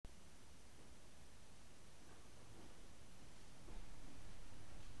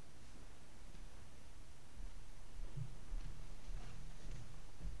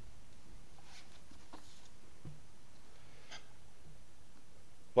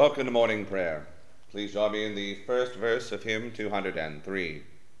Welcome to morning prayer. Please join me in the first verse of hymn 203.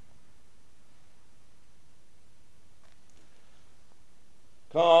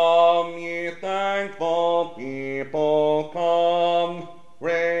 Come, ye thankful people, come,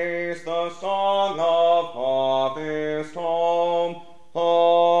 raise the song of harvest home,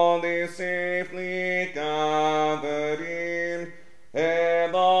 holy safely gathered in,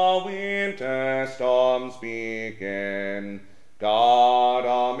 ere the winter storms begin. God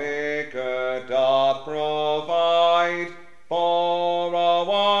our Maker doth provide for our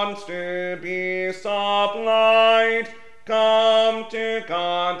wants to be supplied. Come to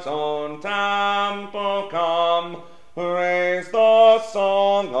God's own temple, come, raise the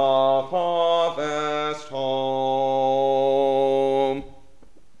song of harvest home.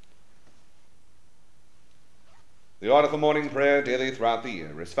 The order for morning prayer daily throughout the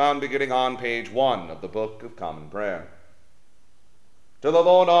year is found beginning on page 1 of the Book of Common Prayer. To the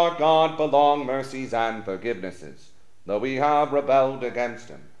Lord our God belong mercies and forgivenesses, though we have rebelled against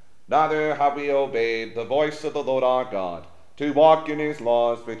him. Neither have we obeyed the voice of the Lord our God, to walk in his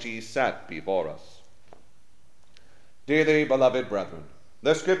laws which he set before us. Dearly beloved brethren,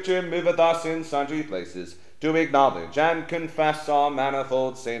 the Scripture moveth us in sundry places to acknowledge and confess our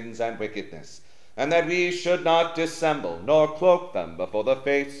manifold sins and wickedness, and that we should not dissemble nor cloak them before the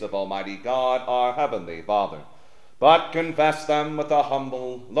face of Almighty God our heavenly Father, but confess them with a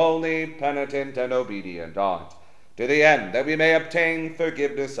humble, lowly, penitent, and obedient heart, to the end that we may obtain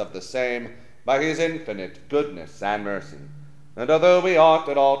forgiveness of the same by his infinite goodness and mercy. And although we ought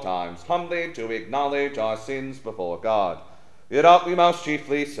at all times humbly to acknowledge our sins before God, yet ought we most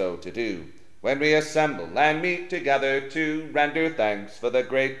chiefly so to do, when we assemble and meet together to render thanks for the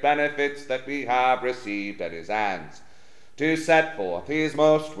great benefits that we have received at his hands, to set forth his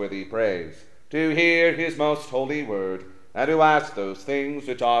most worthy praise, to hear his most holy word, and to ask those things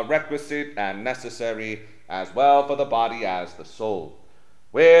which are requisite and necessary, as well for the body as the soul.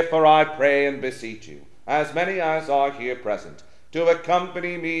 Wherefore I pray and beseech you, as many as are here present, to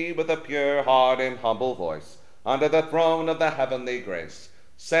accompany me with a pure heart and humble voice, under the throne of the heavenly grace,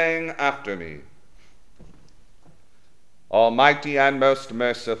 saying after me, Almighty and most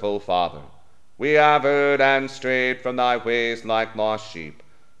merciful Father, we have erred and strayed from thy ways like lost sheep.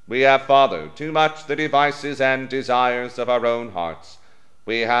 We have followed too much the devices and desires of our own hearts.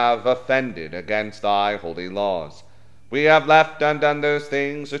 We have offended against thy holy laws. We have left undone those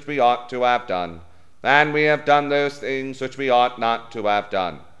things which we ought to have done, and we have done those things which we ought not to have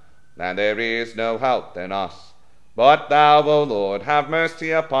done. And there is no help in us. But thou, O Lord, have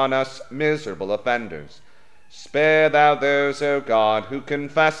mercy upon us miserable offenders. Spare thou those, O God, who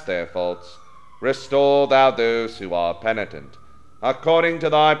confess their faults. Restore thou those who are penitent, according to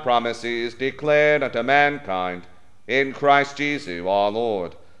thy promises declared unto mankind in Christ Jesus our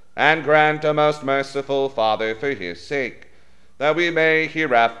Lord, and grant, O most merciful Father, for his sake, that we may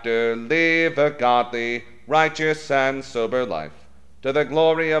hereafter live a godly, righteous, and sober life, to the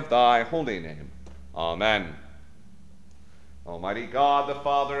glory of thy holy name. Amen. Almighty God, the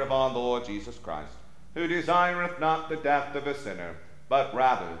Father of our Lord Jesus Christ, who desireth not the death of a sinner, but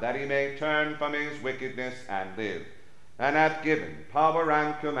rather that he may turn from his wickedness and live, and hath given power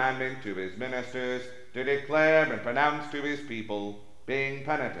and commandment to his ministers to declare and pronounce to his people, being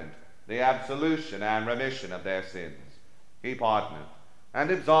penitent, the absolution and remission of their sins. He pardoneth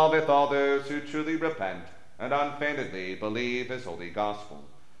and absolveth all those who truly repent and unfeignedly believe his holy gospel.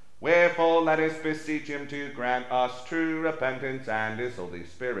 Wherefore let us beseech him to grant us true repentance and his Holy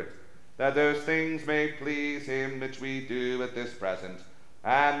Spirit, that those things may please him which we do at this present,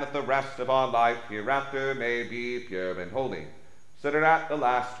 and that the rest of our life hereafter may be pure and holy, so that at the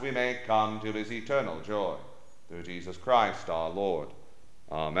last we may come to his eternal joy. Through Jesus Christ our Lord.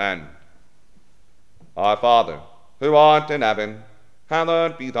 Amen. Our Father, who art in heaven,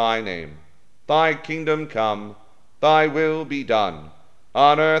 hallowed be thy name. Thy kingdom come, thy will be done,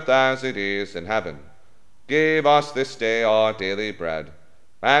 on earth as it is in heaven. Give us this day our daily bread,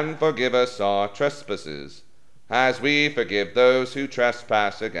 and forgive us our trespasses, as we forgive those who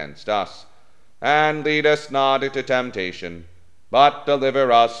trespass against us. And lead us not into temptation, but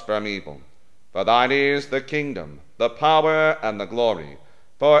deliver us from evil. For thine is the kingdom, the power, and the glory,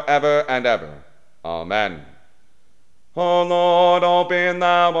 for ever and ever. Amen. O Lord, open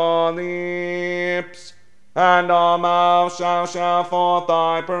thou our lips, and our mouth shall shout forth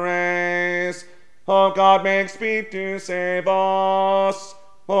thy praise. O God, make speed to save us.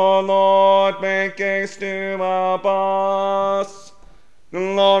 O Lord, make haste to help us.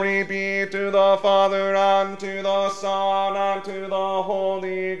 Glory be to the Father, and to the Son, and to the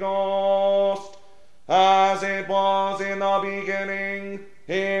Holy Ghost, as it was in the beginning,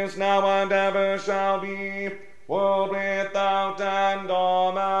 is now and ever shall be, world without end.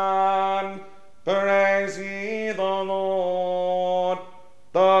 Amen. Praise ye the Lord.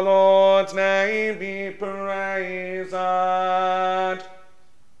 The Lord's name be praised. The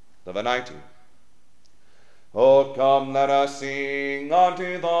 90. Oh, come, let us sing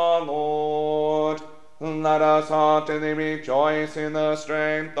unto the Lord. Let us heartily rejoice in the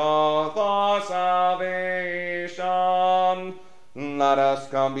strength of our salvation. Let us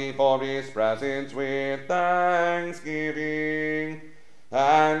come before his presence with thanksgiving,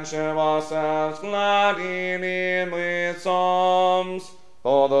 and show ourselves glad in him with psalms.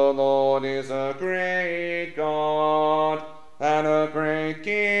 For the Lord is a great God, and a great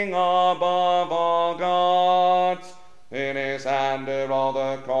King above all gods. In his hand are all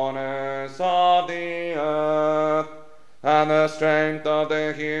the corners of the earth, and the strength of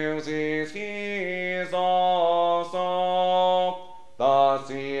the hills is his also. The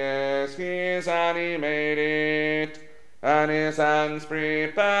sea is his, and he made it, and his hands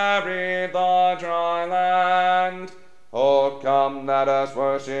prepared the dry land. Oh, come, let us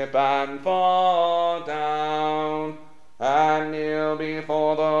worship and fall down, and kneel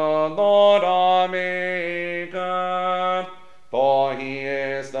before the Lord our Maker. For he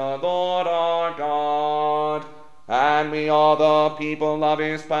is the Lord our God, and we are the people of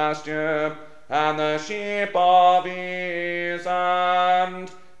his pasture, and the sheep of his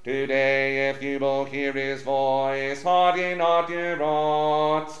hand. Today, if you will hear his voice, harden not your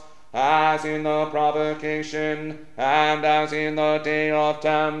hearts, as in the provocation, and as in the day of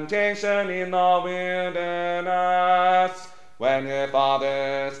temptation in the wilderness, when your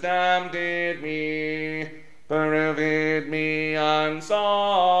fathers tempted me, proved me, and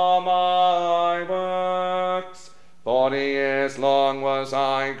saw my works. 40 years long was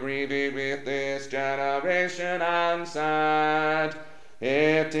I grieved with this generation, and said,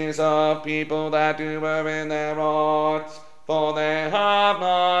 it is of people that do err in their hearts, for they have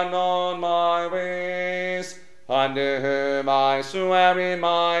not known my ways, unto whom I swear in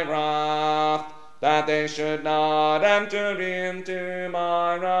my wrath, that they should not enter into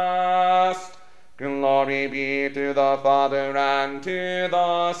my rest. Glory be to the Father, and to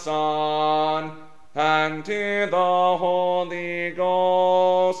the Son, and to the Holy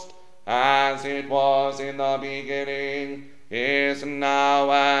Ghost, as it was in the beginning, is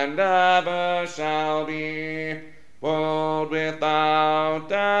now, and ever shall be, world without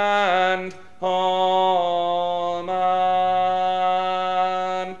end. Amen.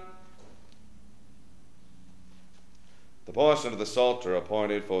 The portion of the Psalter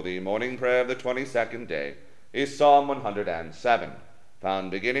appointed for the morning prayer of the 22nd day is Psalm 107,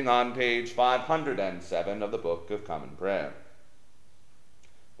 found beginning on page 507 of the Book of Common Prayer.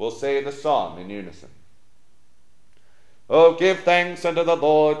 We'll say the psalm in unison. O give thanks unto the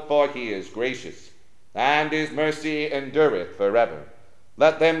Lord, for he is gracious, and his mercy endureth forever.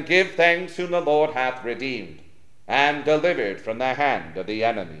 Let them give thanks whom the Lord hath redeemed, and delivered from the hand of the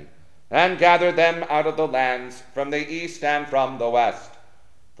enemy, and gathered them out of the lands, from the east and from the west,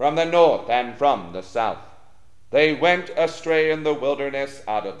 from the north and from the south. They went astray in the wilderness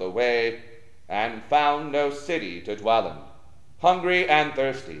out of the way, and found no city to dwell in. Hungry and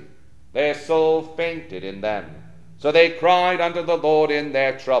thirsty, their soul fainted in them. So they cried unto the Lord in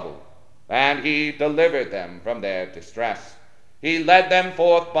their trouble, and he delivered them from their distress. He led them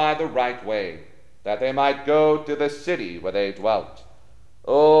forth by the right way, that they might go to the city where they dwelt.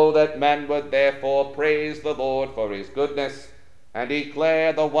 Oh, that men would therefore praise the Lord for his goodness, and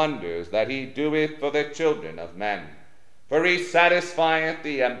declare the wonders that he doeth for the children of men. For he satisfieth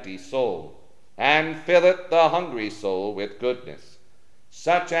the empty soul, and filleth the hungry soul with goodness.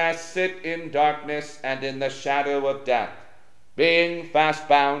 Such as sit in darkness and in the shadow of death, being fast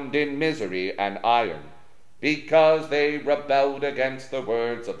bound in misery and iron, because they rebelled against the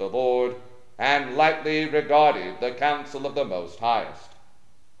words of the Lord, and lightly regarded the counsel of the Most Highest.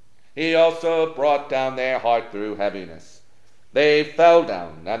 He also brought down their heart through heaviness. They fell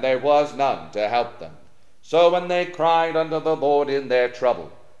down, and there was none to help them. So when they cried unto the Lord in their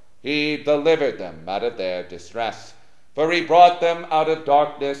trouble, he delivered them out of their distress. For he brought them out of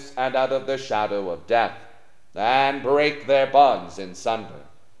darkness and out of the shadow of death, and brake their bonds in sunder.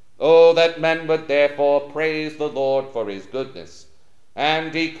 Oh, that men would therefore praise the Lord for his goodness,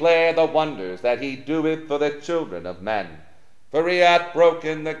 and declare the wonders that he doeth for the children of men. For he hath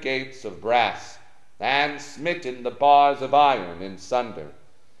broken the gates of brass, and smitten the bars of iron in sunder.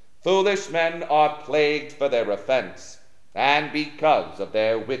 Foolish men are plagued for their offense, and because of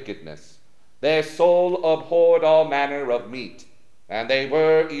their wickedness. Their soul abhorred all manner of meat, and they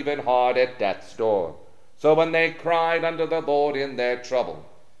were even hard at death's door. So when they cried unto the Lord in their trouble,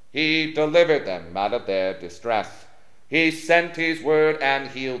 he delivered them out of their distress. He sent his word and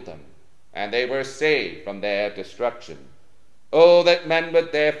healed them, and they were saved from their destruction. Oh, that men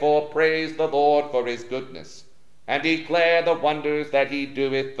would therefore praise the Lord for his goodness, and declare the wonders that he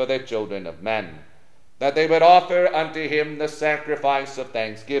doeth for the children of men, that they would offer unto him the sacrifice of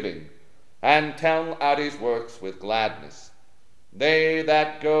thanksgiving, and tell out his works with gladness. They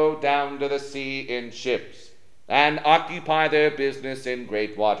that go down to the sea in ships, and occupy their business in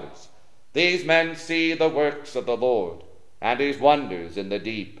great waters, these men see the works of the Lord, and his wonders in the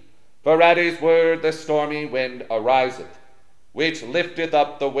deep. For at his word the stormy wind ariseth, which lifteth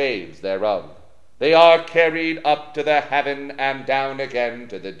up the waves thereof. They are carried up to the heaven, and down again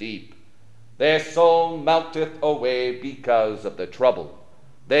to the deep. Their soul melteth away because of the trouble.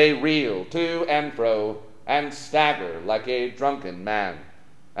 They reel to and fro, and stagger like a drunken man,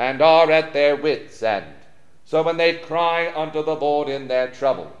 and are at their wits' end. So when they cry unto the Lord in their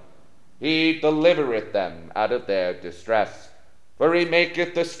trouble, he delivereth them out of their distress. For he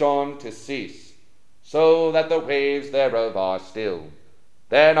maketh the storm to cease, so that the waves thereof are still.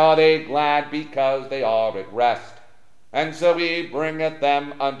 Then are they glad because they are at rest, and so he bringeth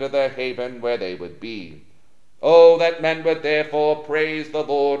them unto the haven where they would be. Oh, that men would therefore praise the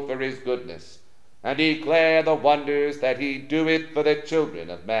Lord for his goodness, and declare the wonders that he doeth for the children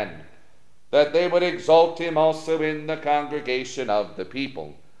of men, that they would exalt him also in the congregation of the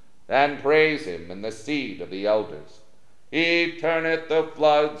people, and praise him in the seat of the elders. He turneth the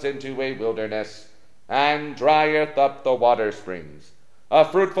floods into a wilderness, and drieth up the water springs. A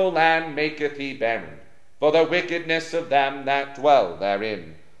fruitful land maketh he barren, for the wickedness of them that dwell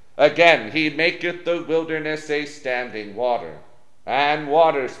therein. Again he maketh the wilderness a standing water, and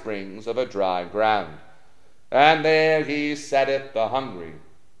water springs of a dry ground. And there he setteth the hungry,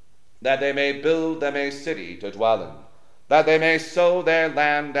 that they may build them a city to dwell in, that they may sow their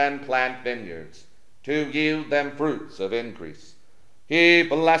land and plant vineyards, to yield them fruits of increase. He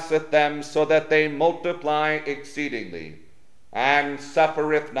blesseth them so that they multiply exceedingly, and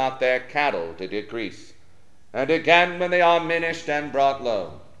suffereth not their cattle to decrease. And again, when they are minished and brought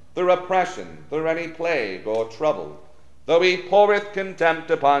low, through oppression, through any plague or trouble, though he poureth contempt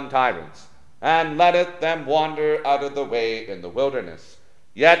upon tyrants, and letteth them wander out of the way in the wilderness,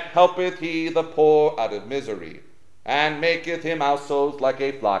 yet helpeth he the poor out of misery, and maketh him also like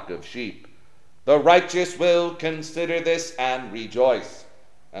a flock of sheep. The righteous will consider this and rejoice,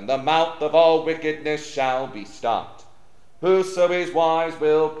 and the mouth of all wickedness shall be stopped. Whoso is wise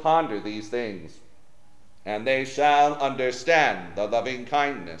will ponder these things, and they shall understand the loving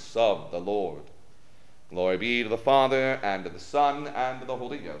kindness of the Lord. Glory be to the Father, and to the Son, and to the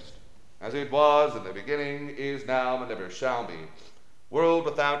Holy Ghost, as it was in the beginning, is now, and ever shall be, world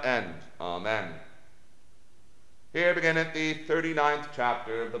without end. Amen. Here beginneth the 39th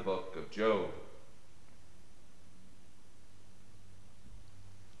chapter of the book of Job.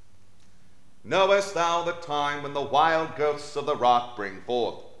 Knowest thou the time when the wild goats of the rock bring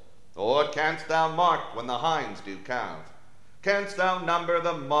forth? Or canst thou mark when the hinds do calve? Canst thou number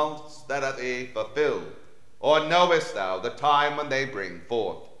the months that they fulfill? Or knowest thou the time when they bring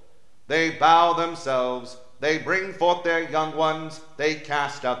forth? They bow themselves, they bring forth their young ones, they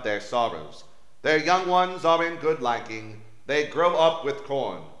cast out their sorrows. Their young ones are in good liking, they grow up with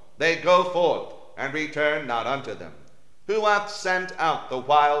corn. They go forth, and return not unto them. Who hath sent out the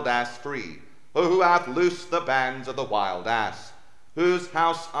wild ass free? Or who hath loosed the bands of the wild ass? Whose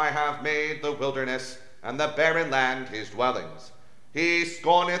house I have made the wilderness, and the barren land his dwellings. He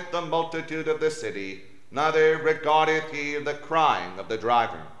scorneth the multitude of the city, neither regardeth he the crying of the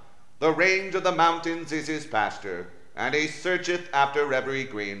driver. The range of the mountains is his pasture, and he searcheth after every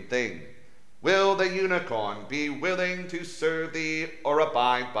green thing. Will the unicorn be willing to serve thee, or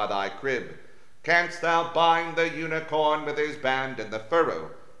abide by thy crib? Canst thou bind the unicorn with his band in the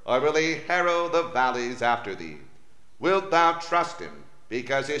furrow, or will he harrow the valleys after thee? Wilt thou trust him,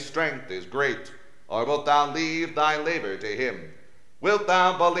 because his strength is great, or wilt thou leave thy labor to him? Wilt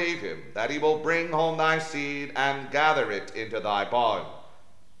thou believe him, that he will bring home thy seed, and gather it into thy barn?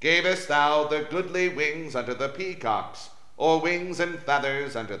 Gavest thou the goodly wings unto the peacocks, or wings and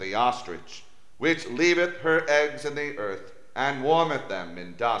feathers unto the ostrich, which leaveth her eggs in the earth, and warmeth them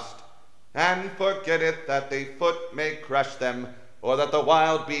in dust, and forgetteth that the foot may crush them, or that the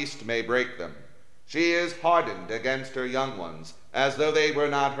wild beast may break them? She is hardened against her young ones, as though they were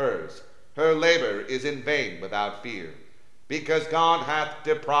not hers. Her labor is in vain without fear. Because God hath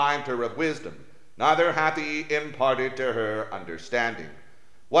deprived her of wisdom, neither hath he imparted to her understanding.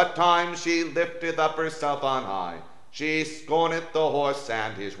 What time she lifteth up herself on high, She scorneth the horse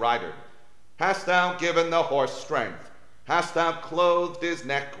and his rider. Hast thou given the horse strength? Hast thou clothed his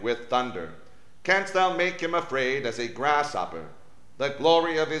neck with thunder? Canst thou make him afraid as a grasshopper? The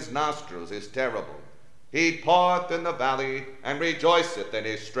glory of his nostrils is terrible. He paweth in the valley, and rejoiceth in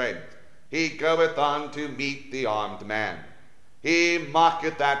his strength. He goeth on to meet the armed man. He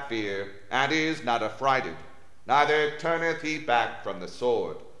mocketh at fear, and is not affrighted, neither turneth he back from the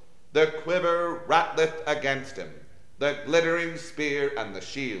sword. The quiver rattleth against him, the glittering spear and the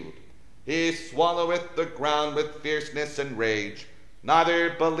shield. He swalloweth the ground with fierceness and rage,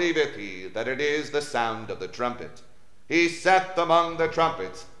 neither believeth he that it is the sound of the trumpet. He saith among the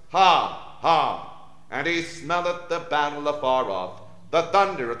trumpets, Ha, ha! And he smelleth the battle afar off, the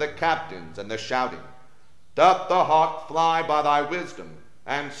thunder of the captains and the shouting. Doth the hawk fly by thy wisdom,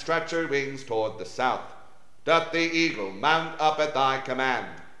 and stretch her wings toward the south? Doth the eagle mount up at thy command,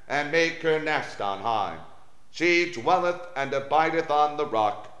 and make her nest on high? She dwelleth and abideth on the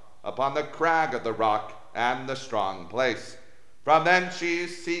rock, upon the crag of the rock, and the strong place. From thence she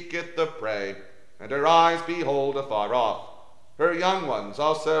seeketh the prey, and her eyes behold afar off. Her young ones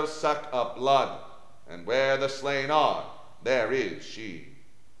also suck up blood, and where the slain are, there is she.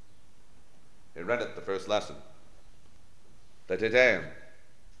 He readeth the first lesson. The Te Deum.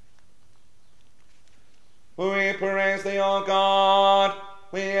 We praise thee, O God.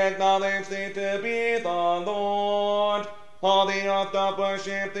 We acknowledge thee to be the Lord. All the earth doth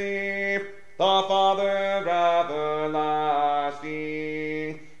worship thee, the Father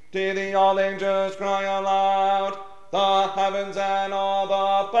everlasting. To thee all angels cry aloud, the heavens and all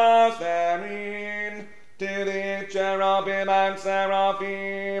the powers therein. To thee cherubim and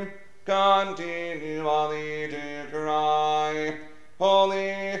seraphim continually to cry,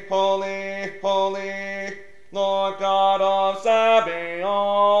 Holy, holy, holy, Lord God of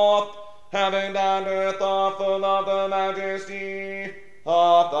Sabaoth. Heaven and earth are full of the majesty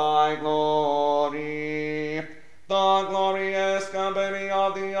of thy glory. The glorious company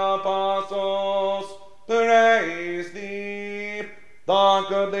of the apostles praise thee. The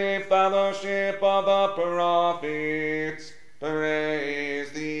goodly fellowship of the prophets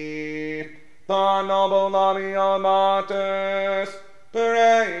praise thee. The noble army of martyrs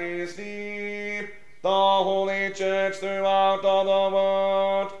praise thee. The holy church throughout all the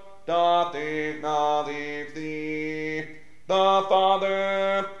world doth acknowledge thee. The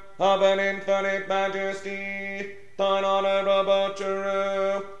Father of an infinite majesty, thine honorable,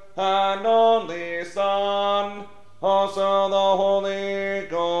 true, and only Son, also the Holy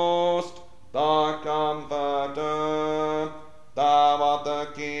Ghost, the Comforter. Thou art the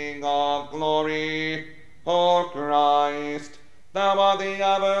King of glory, O Christ. Thou art the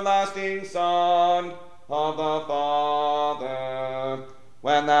everlasting Son of the Father.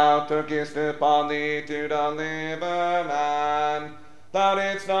 When thou tookest upon thee to deliver man, thou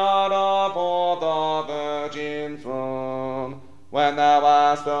didst not abhor the Virgin's womb. When thou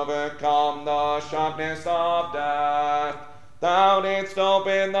hast overcome the sharpness of death, thou didst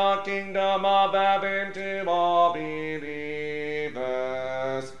open the kingdom of heaven to all believers.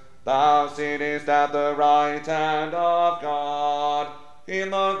 Thou sittest at the right hand of God,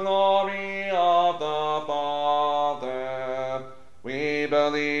 in the glory of the Father. We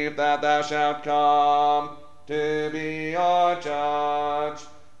believe that thou shalt come to be our judge.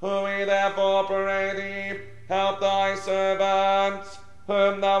 We therefore pray thee, help thy servants,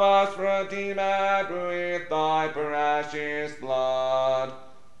 whom thou hast redeemed with thy precious blood.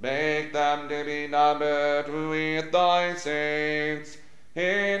 Make them to be numbered with thy saints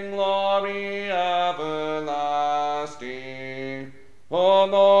in glory everlasting. O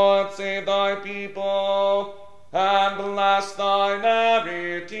Lord, save thy people, and bless thine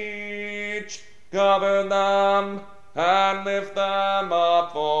heritage. Govern them, and lift them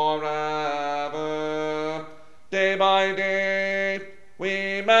up forever. Day by day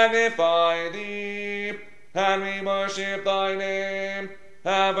we magnify thee, and we worship thy name,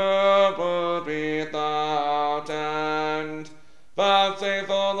 evermore without end. Vouchsafe,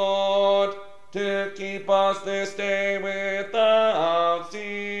 O Lord, to keep us this day without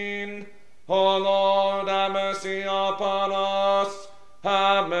sin. O Lord, have mercy upon us,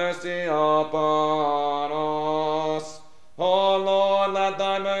 have mercy upon us. O Lord, let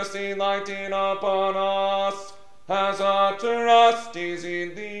thy mercy lighten upon us, as our trust is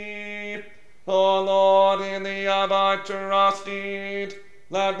in thee. O Lord, in thee have I trusted,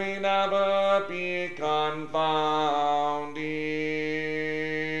 let me never be confounded.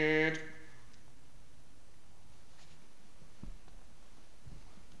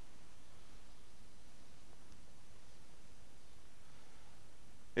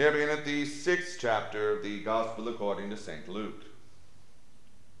 Here beginneth the 6th chapter of the Gospel according to St. Luke.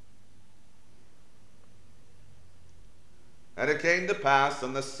 And it came to pass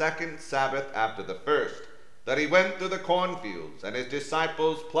on the second Sabbath after the first, that he went through the cornfields, and his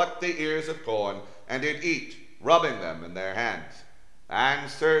disciples plucked the ears of corn, and did eat, rubbing them in their hands. And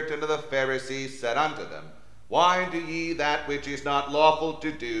certain of the Pharisees said unto them, Why do ye that which is not lawful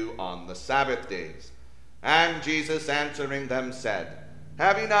to do on the Sabbath days? And Jesus answering them said,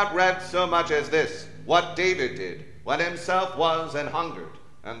 Have ye not read so much as this, what David did, when himself was and hungered,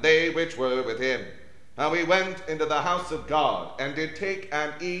 and they which were with him? How he went into the house of God, and did take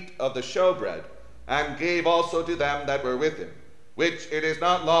and eat of the showbread, and gave also to them that were with him, which it is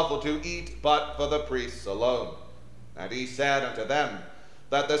not lawful to eat but for the priests alone. And he said unto them,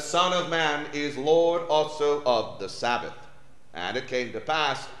 that the Son of Man is Lord also of the Sabbath. And it came to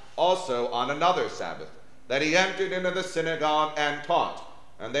pass also on another Sabbath, that he entered into the synagogue and taught,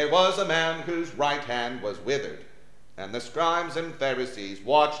 and there was a man whose right hand was withered. And the scribes and Pharisees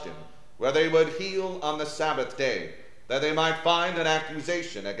watched him, where they would heal on the Sabbath day, that they might find an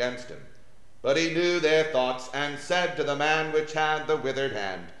accusation against him. But he knew their thoughts, and said to the man which had the withered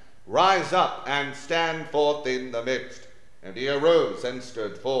hand, Rise up, and stand forth in the midst. And he arose and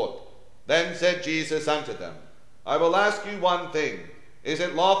stood forth. Then said Jesus unto them, I will ask you one thing. Is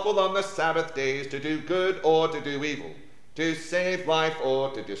it lawful on the Sabbath days to do good or to do evil, to save life or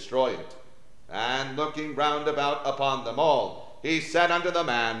to destroy it? And looking round about upon them all, he said unto the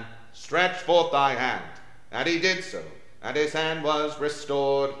man, Stretch forth thy hand. And he did so, and his hand was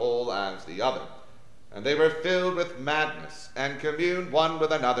restored whole as the other. And they were filled with madness, and communed one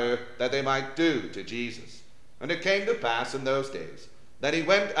with another that they might do to Jesus. And it came to pass in those days that he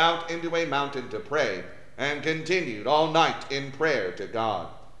went out into a mountain to pray, and continued all night in prayer to God.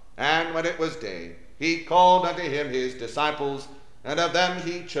 And when it was day, he called unto him his disciples, and of them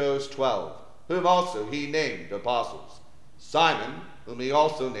he chose 12, whom also he named apostles: Simon, whom he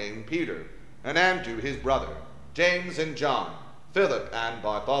also named Peter, and Andrew his brother, James and John, Philip and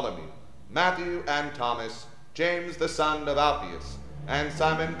Bartholomew, Matthew and Thomas, James the son of Alphaeus, and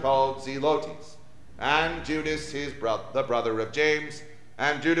Simon called Zelotes, and Judas the brother of James,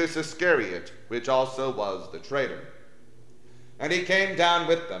 and Judas Iscariot, which also was the traitor. And he came down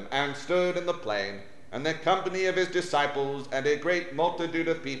with them, and stood in the plain, and the company of his disciples, and a great multitude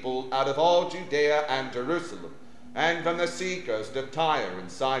of people out of all Judea and Jerusalem, and from the sea coast of Tyre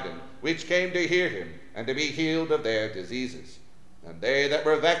and Sidon, which came to hear him, and to be healed of their diseases. And they that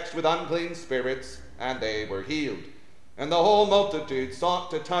were vexed with unclean spirits, and they were healed. And the whole multitude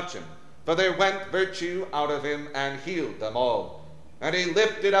sought to touch him, for there went virtue out of him, and healed them all. And he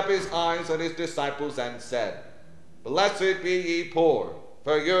lifted up his eyes on his disciples, and said, Blessed be ye poor,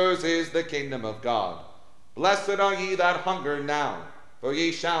 for yours is the kingdom of God. Blessed are ye that hunger now, for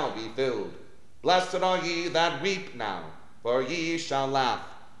ye shall be filled. Blessed are ye that weep now, for ye shall laugh.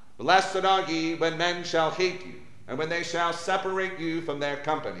 Blessed are ye when men shall hate you, and when they shall separate you from their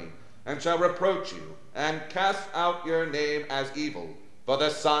company, and shall reproach you, and cast out your name as evil, for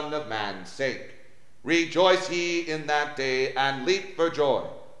the Son of Man's sake. Rejoice ye in that day, and leap for joy.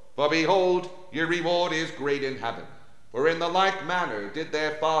 For behold, your reward is great in heaven. For in the like manner did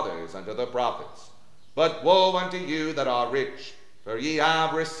their fathers unto the prophets. But woe unto you that are rich, for ye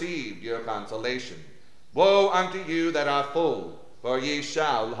have received your consolation. Woe unto you that are full, for ye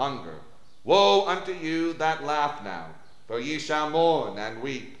shall hunger. Woe unto you that laugh now, for ye shall mourn and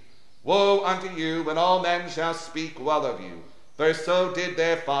weep. Woe unto you when all men shall speak well of you, for so did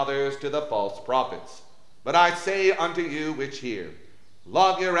their fathers to the false prophets. But I say unto you which hear,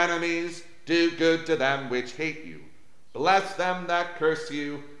 love your enemies, do good to them which hate you, bless them that curse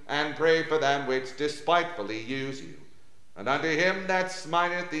you, and pray for them which despitefully use you. And unto him that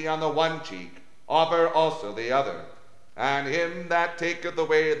smiteth thee on the one cheek, offer also the other. And him that taketh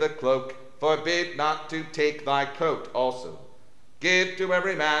away the cloak, forbid not to take thy coat also. Give to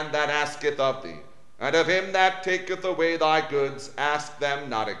every man that asketh of thee, and of him that taketh away thy goods, ask them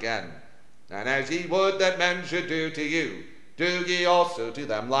not again. And as ye would that men should do to you, do ye also to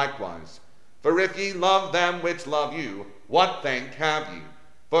them likewise. For if ye love them which love you, what thank have ye?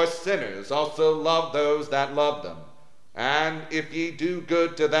 For sinners also love those that love them. And if ye do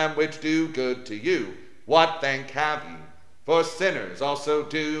good to them which do good to you, what thank have ye? For sinners also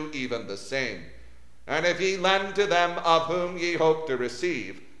do even the same. And if ye lend to them of whom ye hope to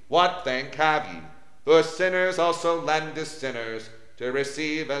receive, what thank have ye? For sinners also lend to sinners, to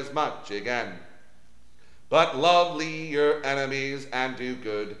receive as much again. But love ye your enemies, and do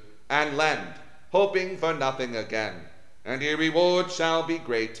good, and lend, hoping for nothing again. And your reward shall be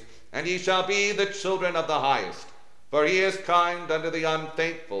great, and ye shall be the children of the highest. for he is kind unto the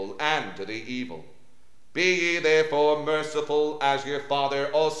unfaithful and to the evil. Be ye therefore merciful, as your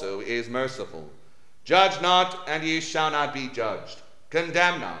Father also is merciful. Judge not, and ye shall not be judged.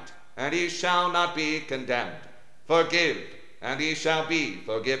 Condemn not, and ye shall not be condemned. Forgive, and ye shall be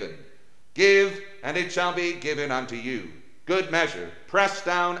forgiven. Give, and it shall be given unto you. Good measure, pressed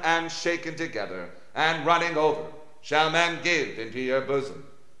down and shaken together, and running over, shall men give into your bosom.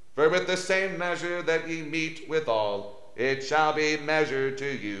 For with the same measure that ye mete withal, it shall be measured to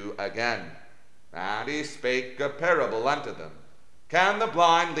you again. And he spake a parable unto them. Can the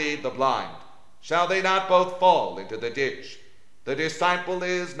blind lead the blind? Shall they not both fall into the ditch? The disciple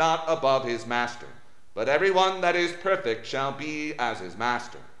is not above his master, but every one that is perfect shall be as his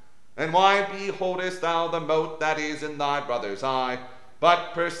master. And why beholdest thou the mote that is in thy brother's eye,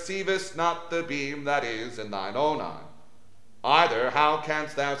 but perceivest not the beam that is in thine own eye? Either how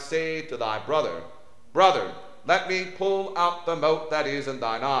canst thou say to thy brother, Brother, let me pull out the mote that is in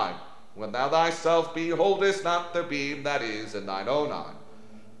thine eye, when thou thyself beholdest not the beam that is in thine own eye?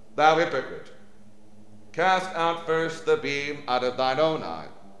 Thou hypocrite, cast out first the beam out of thine own eye,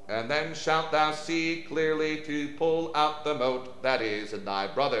 and then shalt thou see clearly to pull out the mote that is in thy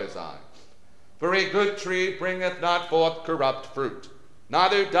brother's eye. For a good tree bringeth not forth corrupt fruit,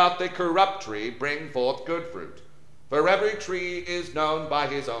 neither doth a corrupt tree bring forth good fruit. For every tree is known by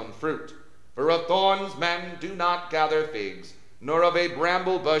his own fruit. For of thorns men do not gather figs, nor of a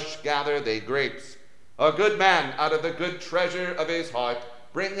bramble bush gather they grapes. A good man out of the good treasure of his heart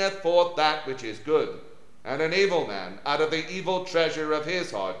bringeth forth that which is good, and an evil man out of the evil treasure of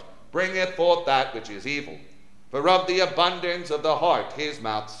his heart bringeth forth that which is evil. For of the abundance of the heart his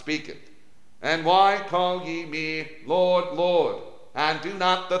mouth speaketh. And why call ye me Lord, Lord, and do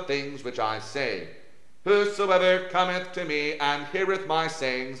not the things which I say? Whosoever cometh to me and heareth my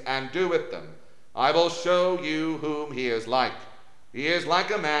sayings and doeth them, I will show you whom he is like. He is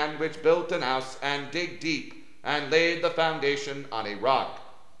like a man which built an house and digged deep, and laid the foundation on a rock.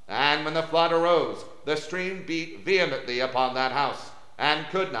 And when the flood arose, the stream beat vehemently upon that house, and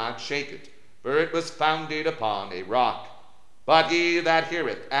could not shake it, for it was founded upon a rock. But he that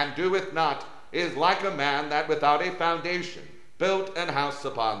heareth and doeth not is like a man that without a foundation built an house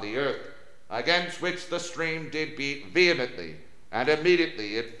upon the earth, against which the stream did beat vehemently, and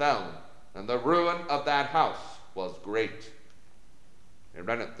immediately it fell, and the ruin of that house was great. Here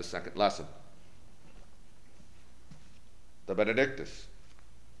runneth the second lesson. The Benedictus.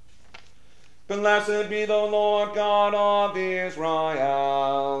 Blessed be the Lord God of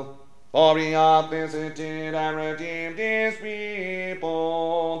Israel, for he hath visited and redeemed his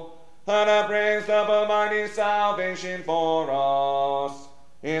people, and hath raised up a mighty salvation for us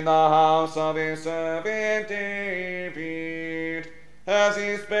in the house of his servant David, as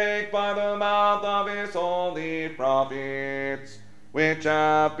he spake by the mouth of his holy prophets, which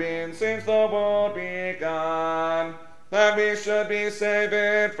have been since the world began, that we should be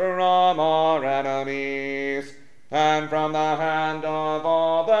saved from our enemies, and from the hand of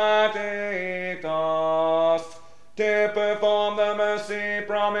all that hate us, to perform the mercy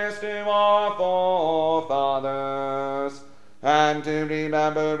promised to our forefathers, and to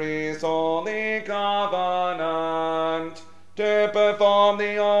remember his holy covenant, to perform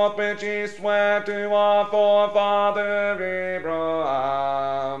the oath which he sware to our forefather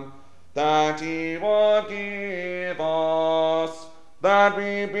Abraham, that he would give us, that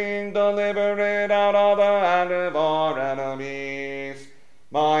we, being delivered out of the hand of our enemies,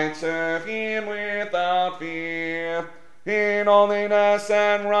 might serve him without fear, in holiness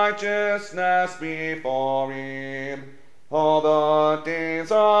and righteousness before him, all the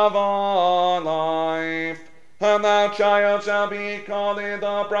days of our life. And thou, child, shalt be called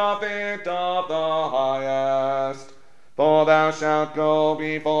the prophet of the highest. For thou shalt go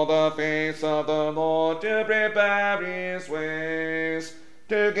before the face of the Lord to prepare his ways,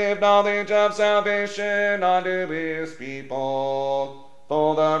 to give knowledge of salvation unto his people,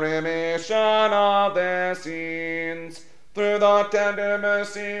 for the remission of their sins, through the tender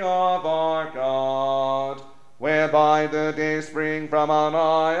mercy of our God, whereby the day spring from on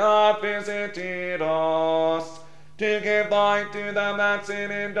high hath visited us, to give light to them that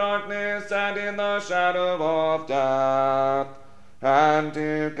sit in darkness and in the shadow of death, and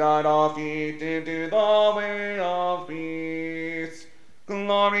to guide our feet into the way of peace.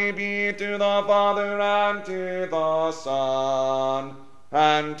 Glory be to the Father, and to the Son,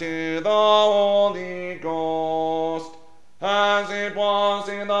 and to the Holy Ghost, as it was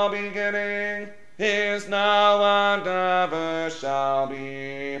in the beginning, is now, and ever shall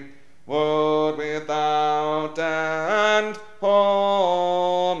be, world without end.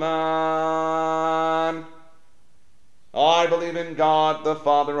 Amen. in God the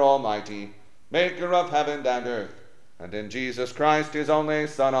Father Almighty, maker of heaven and earth, and in Jesus Christ, his only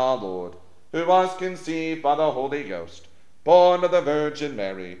Son, our Lord, who was conceived by the Holy Ghost, born of the Virgin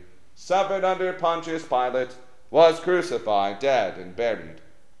Mary, suffered under Pontius Pilate, was crucified, dead, and buried.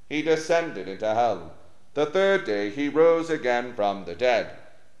 He descended into hell. The third day he rose again from the dead.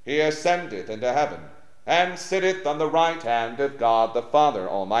 He ascended into heaven, and sitteth on the right hand of God the Father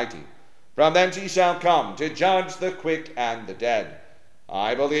Almighty. From thence he shall come to judge the quick and the dead.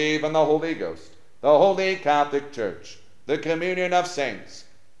 I believe in the Holy Ghost, the holy Catholic Church, the communion of saints,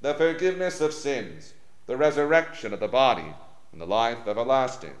 the forgiveness of sins, the resurrection of the body, and the life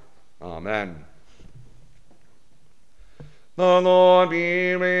everlasting. Amen. The Lord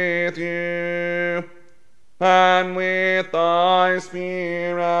be with you, and with thy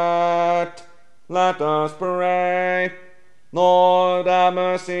spirit. Let us pray. Lord, have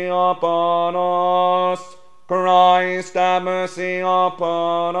mercy upon us. Christ, have mercy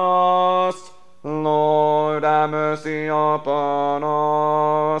upon us. Lord, have mercy upon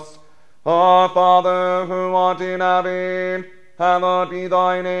us. Our Father, who art in heaven, hallowed be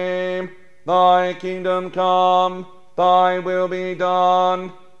thy name. Thy kingdom come, thy will be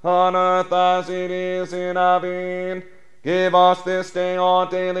done, on earth as it is in heaven. Give us this day our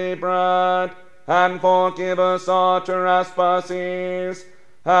daily bread, and forgive us our trespasses,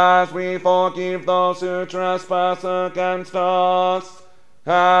 as we forgive those who trespass against us.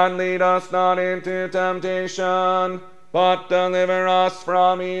 And lead us not into temptation, but deliver us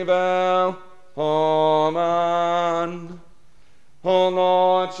from evil. Amen. O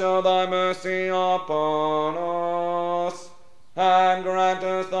Lord, show thy mercy upon us, and grant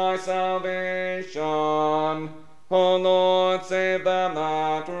us thy salvation. O Lord, save them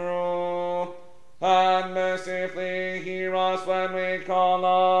that rule, and mercifully hear us when we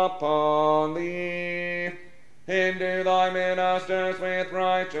call upon thee. Endue thy ministers with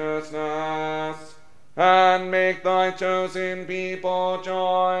righteousness, and make thy chosen people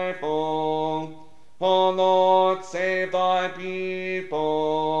joyful. O Lord, save thy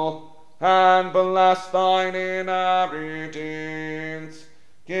people, and bless thine inheritance.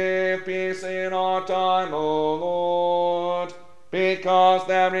 Give peace in our time, O Lord, because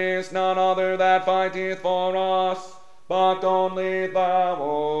there is none other that fighteth for us, but only thou,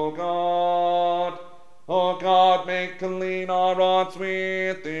 O God. O God, make clean our hearts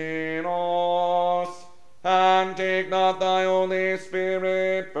within us, and take not thy Holy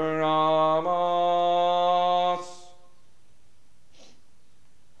Spirit from us.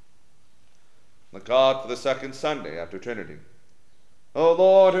 The God for the second Sunday after Trinity. O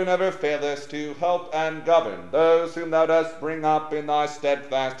Lord, who never failest to help and govern those whom thou dost bring up in thy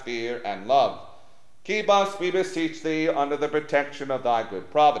steadfast fear and love, keep us, we beseech thee, under the protection of thy good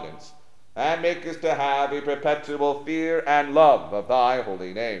providence, and make us to have a perpetual fear and love of thy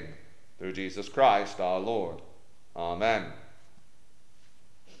holy name. Through Jesus Christ our Lord. Amen.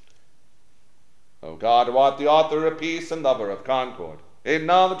 O God, who art the author of peace and lover of concord, in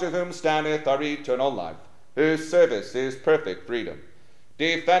knowledge of whom standeth our eternal life, whose service is perfect freedom,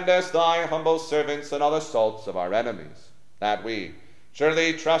 defend us, thy humble servants, in all assaults of our enemies, that we,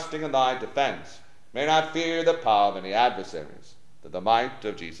 surely trusting in thy defense, may not fear the power of any adversaries, through the might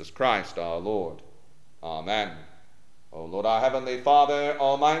of Jesus Christ our Lord. Amen. O Lord, our heavenly Father,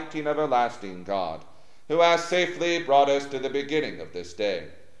 almighty and everlasting God, who hast safely brought us to the beginning of this day,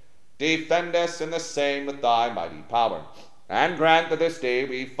 defend us in the same with thy mighty power, and grant that this day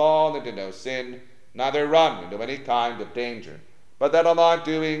we fall into no sin, neither run into any kind of danger, but that all our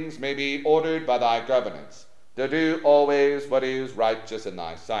doings may be ordered by thy governance, to do always what is righteous in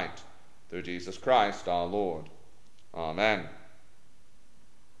thy sight. Through Jesus Christ our Lord. Amen.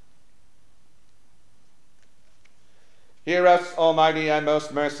 Hear us, Almighty and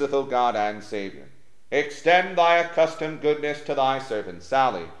most merciful God and Saviour. Extend thy accustomed goodness to thy servant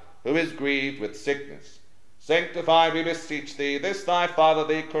Sally, who is grieved with sickness. Sanctify, we beseech thee, this thy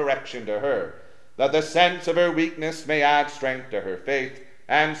fatherly correction to her, that the sense of her weakness may add strength to her faith,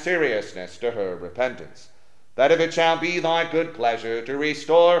 and seriousness to her repentance, that if it shall be thy good pleasure to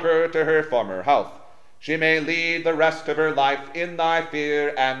restore her to her former health, she may lead the rest of her life in thy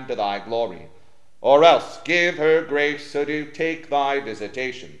fear and to thy glory. Or else give her grace so to take thy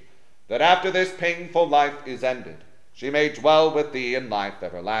visitation, that after this painful life is ended, she may dwell with thee in life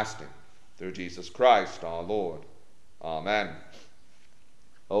everlasting. Through Jesus Christ our Lord. Amen.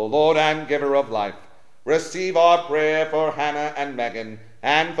 O Lord and giver of life, receive our prayer for Hannah and Megan,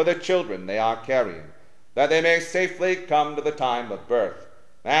 and for the children they are carrying, that they may safely come to the time of birth,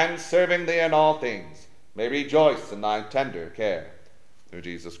 and serving thee in all things, may rejoice in thy tender care. Through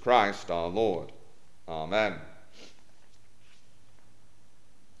Jesus Christ our Lord. Amen.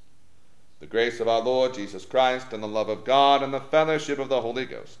 The grace of our Lord Jesus Christ, and the love of God, and the fellowship of the Holy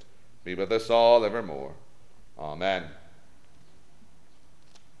Ghost be with us all evermore. Amen.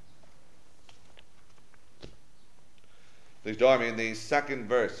 Please join me in the second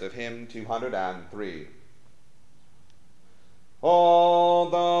verse of hymn 203. All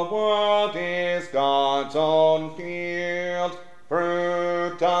the world is God's own field,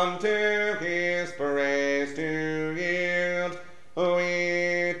 fruit unto his praise to yield.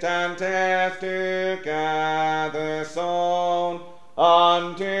 Wheat and tares together sown,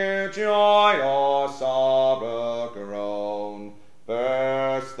 unto joy or sorrow grown.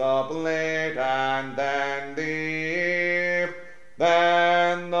 First the blade